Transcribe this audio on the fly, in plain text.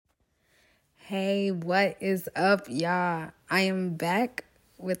Hey, what is up, y'all? I am back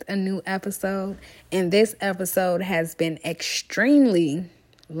with a new episode, and this episode has been extremely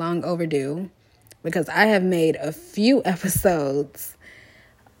long overdue because I have made a few episodes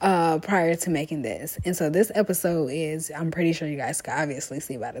prior to making this. And so this episode is, I'm pretty sure you guys can obviously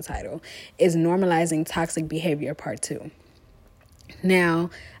see by the title, is Normalizing Toxic Behavior Part 2. Now,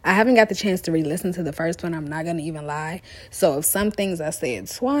 I haven't got the chance to re-listen to the first one. I'm not going to even lie. So if some things I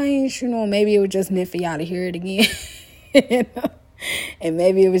said twice, maybe it was just meant for y'all to hear it again. And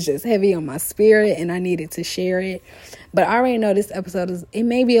maybe it was just heavy on my spirit and I needed to share it. But I already know this episode it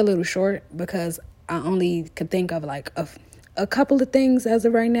may be a little short because I only could think of like a couple of things as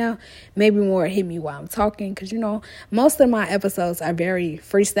of right now. Maybe more hit me while I'm talking because, most of my episodes are very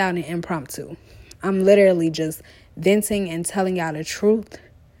freestyle and impromptu. I'm literally just venting and telling y'all the truth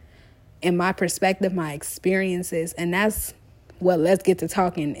and my perspective, my experiences. And that's what Let's Get to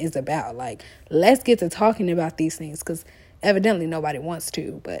Talking is about. Like, let's get to talking about these things because evidently nobody wants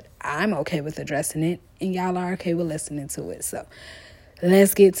to, but I'm okay with addressing it and y'all are okay with listening to it. So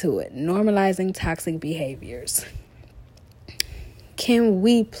let's get to it. Normalizing toxic behaviors. Can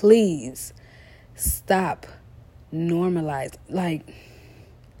we please stop normalizing? Like,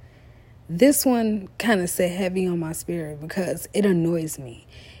 this one kind of set heavy on my spirit because it annoys me.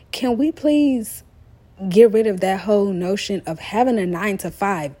 Can we please get rid of that whole notion of having a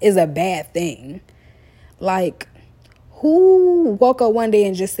 9-to-5 is a bad thing? Like, who woke up one day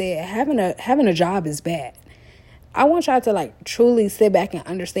and just said having a job is bad? I want y'all to truly sit back and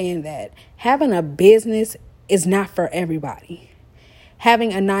understand that having a business is not for everybody.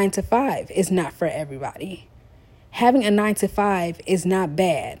 Having a 9-to-5 is not for everybody. Having a 9-to-5 is not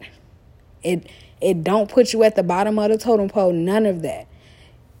bad. It don't put you at the bottom of the totem pole, none of that.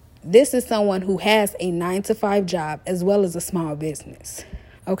 This is someone who has a 9-to-5 job as well as a small business,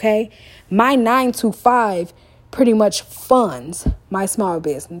 okay? My 9-to-5 pretty much funds my small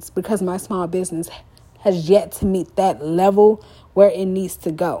business because my small business has yet to meet that level where it needs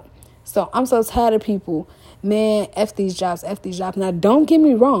to go. So I'm so tired of people, man, F these jobs. Now, don't get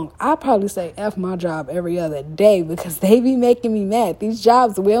me wrong. I probably say F my job every other day because they be making me mad. These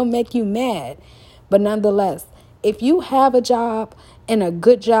jobs will make you mad. But nonetheless, if you have a job and a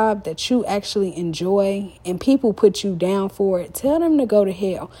good job that you actually enjoy and people put you down for it, tell them to go to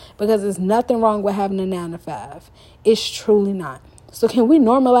hell because there's nothing wrong with having a 9-to-5. It's truly not. So can we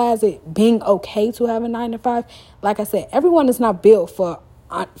normalize it being okay to have a 9-to-5? Like I said, everyone is not built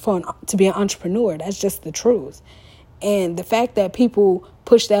to be an entrepreneur. That's just the truth. And the fact that people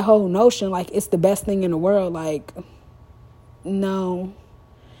push that whole notion like it's the best thing in the world, no,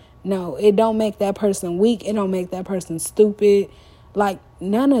 it don't make that person weak. It don't make that person stupid.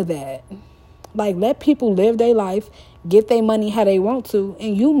 None of that. Let people live their life, get their money how they want to,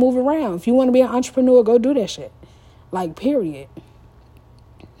 and you move around. If you want to be an entrepreneur, go do that shit. Period.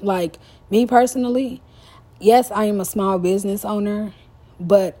 Me personally, yes, I am a small business owner,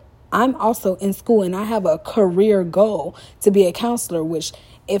 but I'm also in school and I have a career goal to be a counselor, which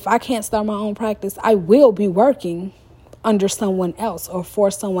if I can't start my own practice, I will be working under someone else or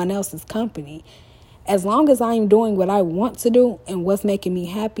for someone else's company. As long as I'm doing what I want to do and what's making me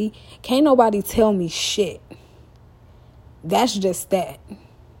happy, can't nobody tell me shit. That's just that.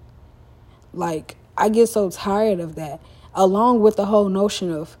 I get so tired of that. Along with the whole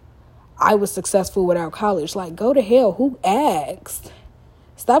notion of I was successful without college. Go to hell. Who asked?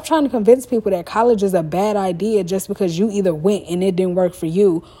 Stop trying to convince people that college is a bad idea just because you either went and it didn't work for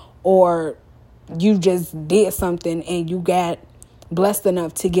you or you just did something and you got blessed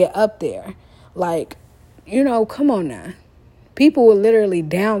enough to get up there. Come on now. People will literally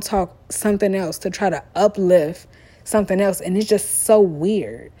down talk something else to try to uplift something else. And it's just so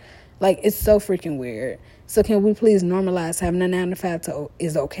weird. It's so freaking weird. So can we please normalize having a 9-to-5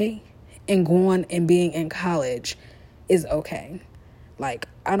 is okay? And going and being in college is okay.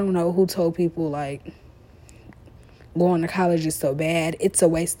 I don't know who told people, going to college is so bad. It's a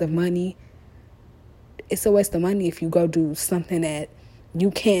waste of money. It's a waste of money if you go do something that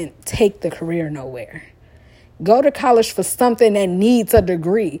you can't take the career nowhere. Go to college for something that needs a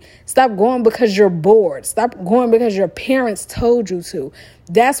degree. Stop going because you're bored. Stop going because your parents told you to.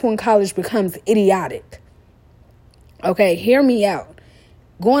 That's when college becomes idiotic. Okay, hear me out.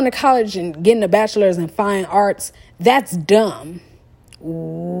 Going to college and getting a bachelor's in fine arts, that's dumb.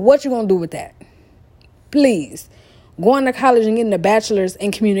 What you gonna do with that? Please. Going to college and getting a bachelor's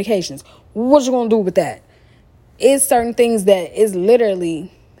in communications, what you gonna do with that? It's certain things that is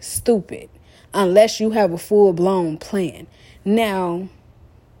literally stupid unless you have a full-blown plan. Now,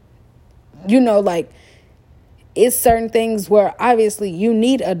 It's certain things where obviously you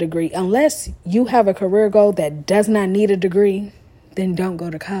need a degree. Unless you have a career goal that does not need a degree, then don't go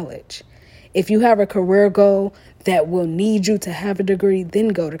to college. If you have a career goal that will need you to have a degree, then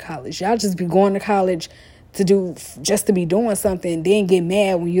go to college. Y'all just be going to college just to be doing something, then get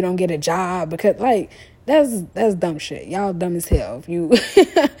mad when you don't get a job, because that's dumb shit. Y'all dumb as hell. If you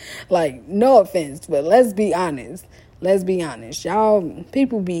like, no offense, but let's be honest. Y'all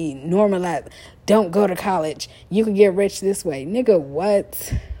people be normalized. Don't go to college. You can get rich this way. Nigga,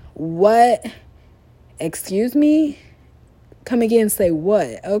 what? What? Excuse me? Come again and say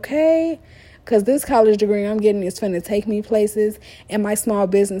what? Okay? Because this college degree I'm getting is going to take me places, and my small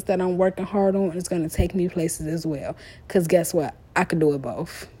business that I'm working hard on is going to take me places as well. Because guess what? I could do it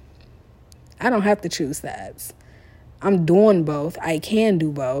both. I don't have to choose sides. I'm doing both. I can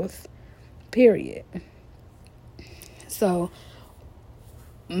do both. Period. So,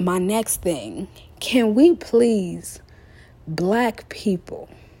 my next thing, can we please, Black people,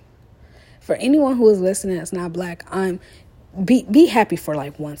 for anyone who is listening that's not Black, be happy for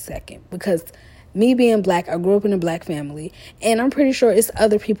like 1 second, because me being Black, I grew up in a Black family, and I'm pretty sure it's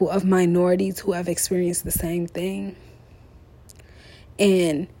other people of minorities who have experienced the same thing.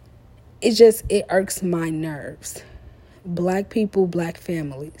 And it irks my nerves. Black people, Black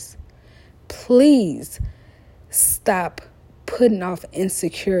families, please stop putting off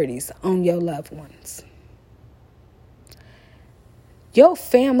insecurities on your loved ones. Your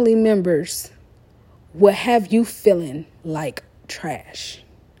family members will have you feeling like trash.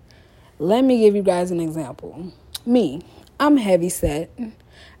 Let me give you guys an example. Me, I'm heavy set.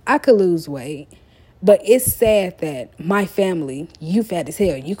 I could lose weight. But it's sad that my family, you fat as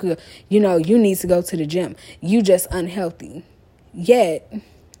hell. You need to go to the gym. You just unhealthy. Yet,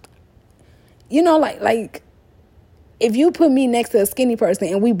 like if you put me next to a skinny person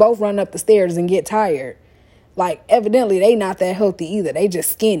and we both run up the stairs and get tired, like evidently they not that healthy either. They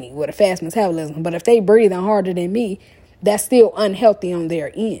just skinny with a fast metabolism. But if they breathing harder than me, that's still unhealthy on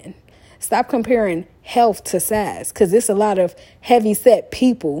their end. Stop comparing health to size, because it's a lot of heavy set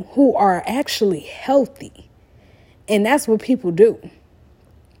people who are actually healthy. And that's what people do.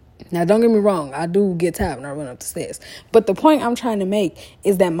 Now, don't get me wrong. I do get tired when I run up the stairs. But the point I'm trying to make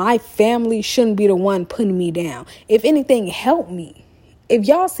is that my family shouldn't be the one putting me down. If anything, help me. If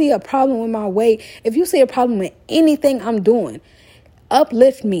y'all see a problem with my weight, if you see a problem with anything I'm doing,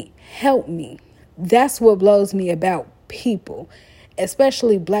 uplift me, help me. That's what blows me about people,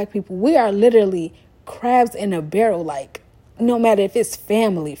 especially Black people. We are literally crabs in a barrel. Like, no matter if it's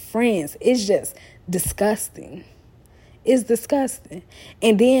family, friends, it's just disgusting. It's disgusting.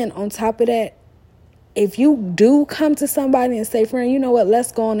 And then on top of that, if you do come to somebody and say, friend, you know what,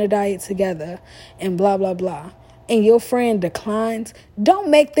 let's go on a diet together and blah, blah, blah, and your friend declines, don't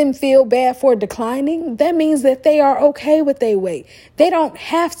make them feel bad for declining. That means that they are okay with their weight. They don't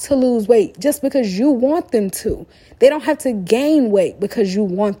have to lose weight just because you want them to. They don't have to gain weight because you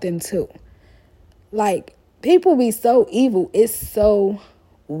want them to. Like, people be so evil. It's so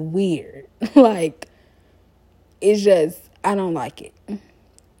weird. Like, it's just, I don't like it.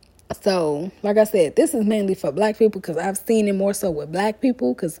 So, like I said, this is mainly for Black people because I've seen it more so with Black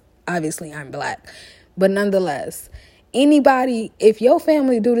people because obviously I'm Black. But nonetheless, anybody, if your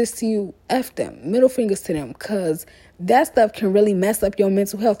family do this to you, F them, middle fingers to them, because that stuff can really mess up your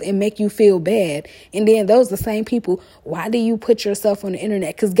mental health and make you feel bad. And then those are the same people, why do you put yourself on the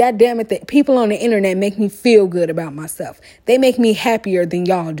internet? Because goddamn it, the people on the internet make me feel good about myself. They make me happier than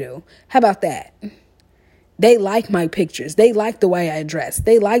y'all do. How about that? They like my pictures. They like the way I dress.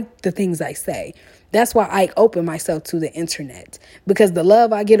 They like the things I say. That's why I open myself to the internet, because the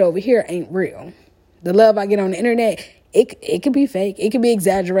love I get over here ain't real. The love I get on the internet, it could be fake. It could be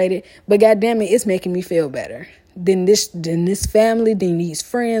exaggerated. But goddamn it, it's making me feel better than this family, than these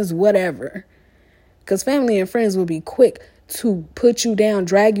friends, whatever. Because family and friends will be quick to put you down,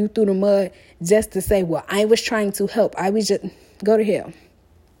 drag you through the mud just to say, well, I was trying to help. I was just, go to hell.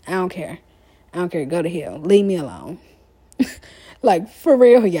 I don't care. Go to hell. Leave me alone. Like, for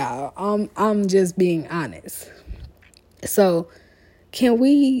real, y'all. I'm just being honest. So, can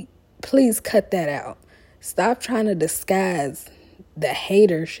we please cut that out? Stop trying to disguise the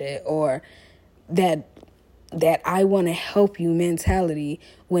hater shit or that I want to help you mentality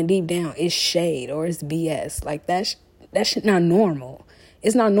when deep down it's shade or it's BS. Like, that shit not normal.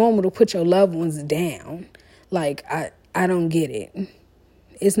 It's not normal to put your loved ones down. Like, I don't get it.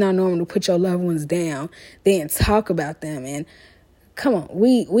 It's not normal to put your loved ones down, then talk about them. And come on,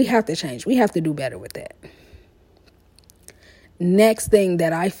 we have to change. We have to do better with that. Next thing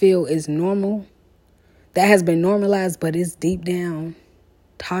that I feel is normal, that has been normalized, but it's deep down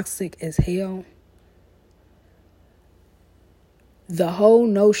toxic as hell. The whole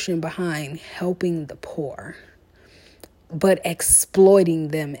notion behind helping the poor, but exploiting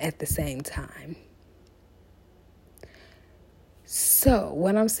them at the same time. So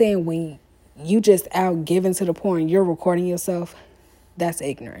what I'm saying, when you just out giving to the poor and you're recording yourself, that's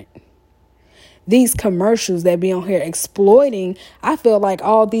ignorant. These commercials that be on here exploiting, I feel like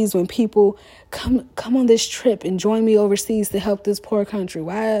all these, when people come on this trip and join me overseas to help this poor country,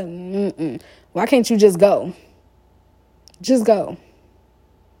 why can't you just go? Just go.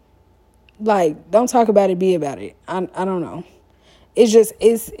 Like, don't talk about it, be about it. I don't know. It's just,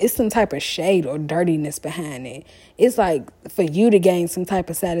 it's some type of shade or dirtiness behind it. It's like for you to gain some type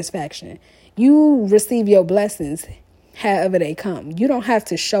of satisfaction. You receive your blessings however they come. You don't have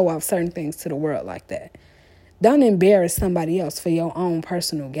to show off certain things to the world like that. Don't embarrass somebody else for your own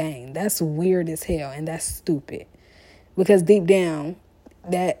personal gain. That's weird as hell, and that's stupid. Because deep down,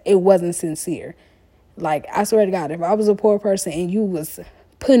 that it wasn't sincere. Like, I swear to God, if I was a poor person and you was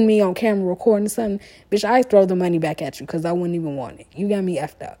putting me on camera recording something, bitch, I'd throw the money back at you because I wouldn't even want it. You got me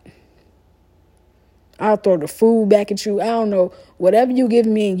effed up. I'll throw the food back at you. I don't know. Whatever you give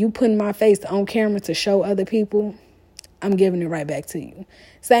me and you putting my face on camera to show other people, I'm giving it right back to you.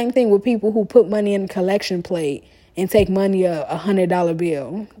 Same thing with people who put money in a collection plate and take money a $100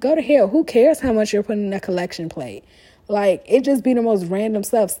 bill. Go to hell. Who cares how much you're putting in a collection plate? Like, it just be the most random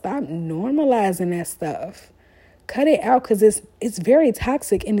stuff. Stop normalizing that stuff. Cut it out, because it's very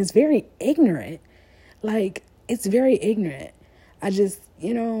toxic and it's very ignorant. Like, it's very ignorant. I just,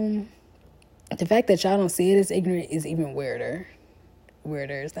 the fact that y'all don't see it as ignorant is even weirder.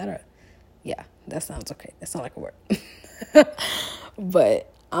 Weirder. Is that a... Yeah, that sounds okay. That sounds like a word.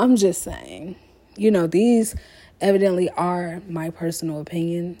 But I'm just saying, these evidently are my personal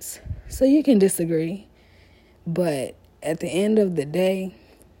opinions. So you can disagree. But at the end of the day,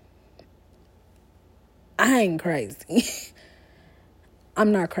 I ain't crazy.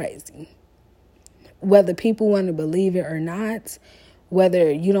 I'm not crazy. Whether people want to believe it or not,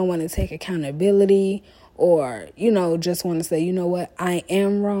 whether you don't want to take accountability or, just want to say, you know what, I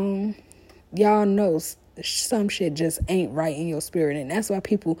am wrong. Y'all know some shit just ain't right in your spirit. And that's why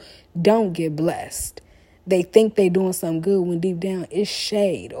people don't get blessed. They think they doing something good when deep down it's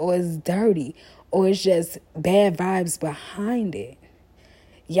shade or it's dirty or it's just bad vibes behind it.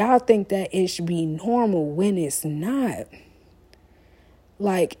 Y'all think that it should be normal when it's not.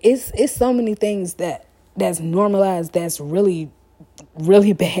 Like, it's so many things that's normalized that's really,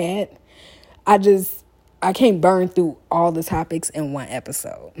 really bad. I can't burn through all the topics in one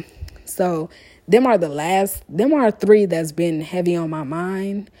episode. So them are 3 that's been heavy on my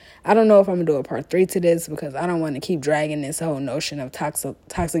mind. I don't know if I'm gonna do a part 3 to this because I don't want to keep dragging this whole notion of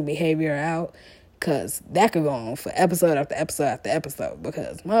toxic behavior out, because that could go on for episode after episode after episode,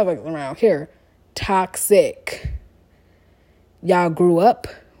 because motherfuckers around here toxic. Y'all grew up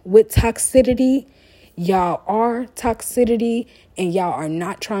with toxicity. Y'all are toxicity, and y'all are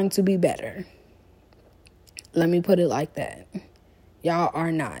not trying to be better. Let me put it like that. Y'all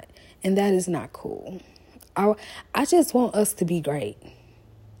are not. And that is not cool. I just want us to be great.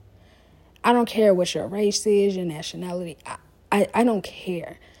 I don't care what your race is, your nationality. I don't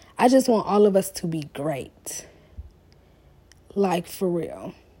care. I just want all of us to be great. Like, for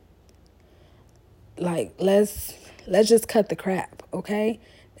real. Like, let's just cut the crap, okay?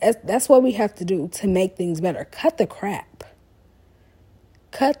 That's what we have to do to make things better. Cut the crap.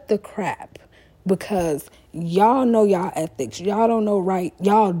 Cut the crap. Because y'all know y'all ethics. Y'all don't know right.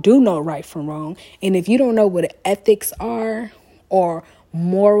 Y'all do know right from wrong. And if you don't know what ethics are or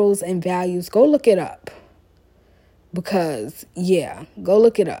morals and values, go look it up. Because, go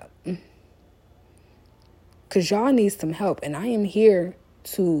look it up. Because y'all need some help. And I am here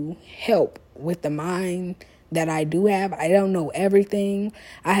to help with the mind that I do have. I don't know everything.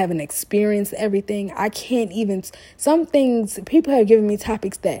 I haven't experienced everything. I can't even... Some things, people have given me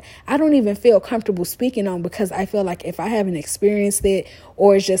topics that I don't even feel comfortable speaking on, because I feel like if I haven't experienced it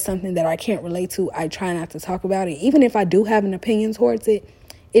or it's just something that I can't relate to, I try not to talk about it. Even if I do have an opinion towards it,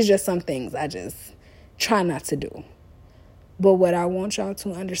 it's just some things I just try not to do. But what I want y'all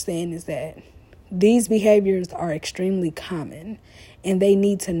to understand is that these behaviors are extremely common and they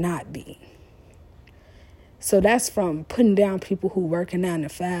need to not be. So that's from putting down people who work a 9 to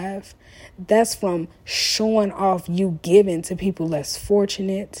 5. That's from showing off you giving to people less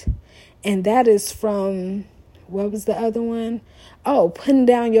fortunate. And that is from, what was the other one? Oh, putting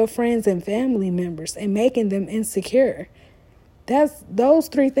down your friends and family members and making them insecure. That's those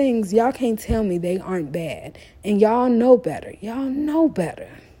 3 things. Y'all can't tell me they aren't bad. And y'all know better. Y'all know better.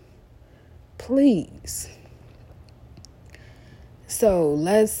 Please. So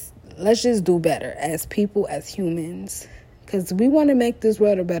let's just do better as people, as humans. because we want to make this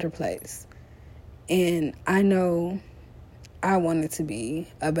world a better place. And I know I want it to be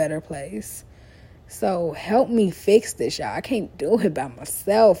a better place. So help me fix this, y'all. I can't do it by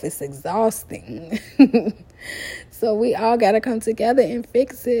myself. It's exhausting. So we all got to come together and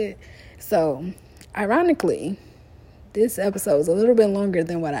fix it. So ironically, this episode was a little bit longer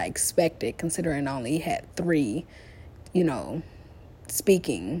than what I expected, considering I only had 3,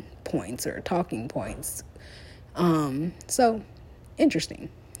 speaking points or talking points. So interesting.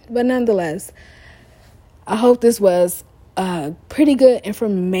 But nonetheless, I hope this was pretty good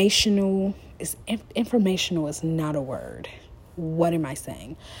informational. Informational is not a word. What am I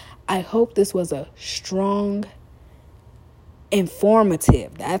saying? I hope this was a strong,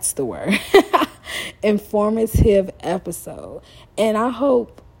 informative, that's the word, informative episode. And I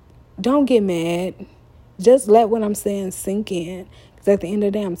hope, don't get mad. Just let what I'm saying sink in. Because at the end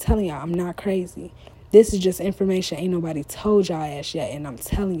of the day, I'm telling y'all, I'm not crazy. This is just information ain't nobody told y'all ass yet, and I'm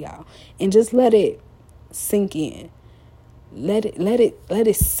telling y'all. And just let it sink in. Let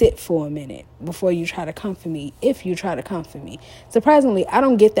it sit for a minute before you try to come for me, if you try to come for me. Surprisingly, I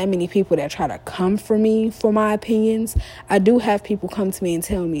don't get that many people that try to come for me for my opinions. I do have people come to me and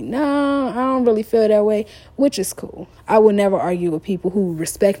tell me, no, I don't really feel that way, which is cool. I will never argue with people who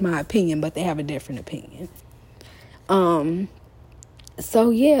respect my opinion, but they have a different opinion.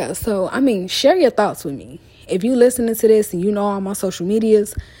 So share your thoughts with me. If you listening to this and you know all my social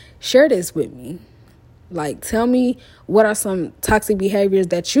medias, share this with me. Like, tell me what are some toxic behaviors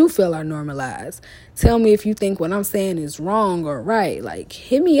that you feel are normalized. Tell me if you think what I'm saying is wrong or right. Like,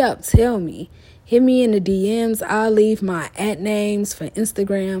 hit me up. Tell me. Hit me in the DMs. I'll leave my @names for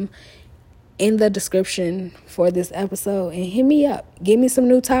Instagram in the description for this episode. And hit me up. Give me some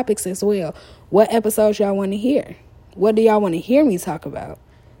new topics as well. What episodes y'all want to hear? What do y'all want to hear me talk about?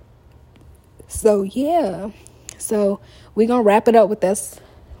 So, yeah. So, we're going to wrap it up with this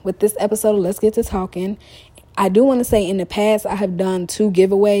episode. Let's get to talking. I do want to say, in the past, I have done 2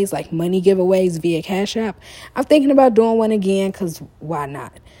 giveaways, like money giveaways via Cash App. I'm thinking about doing one again, because why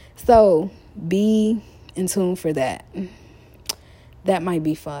not? So be in tune for that. That might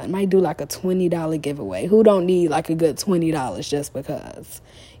be fun. Might do like a $20 giveaway. Who don't need like a good $20 just because,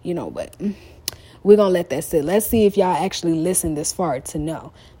 but we're going to let that sit. Let's see if y'all actually listen this far to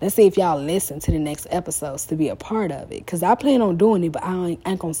know. Let's see if y'all listen to the next episodes to be a part of it. Because I plan on doing it, but I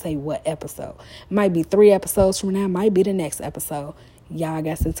ain't going to say what episode. Might be 3 episodes from now. Might be the next episode. Y'all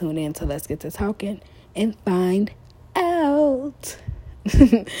got to tune in to Let's Get to Talking and find out.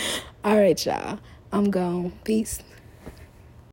 All right, y'all. I'm gone. Peace.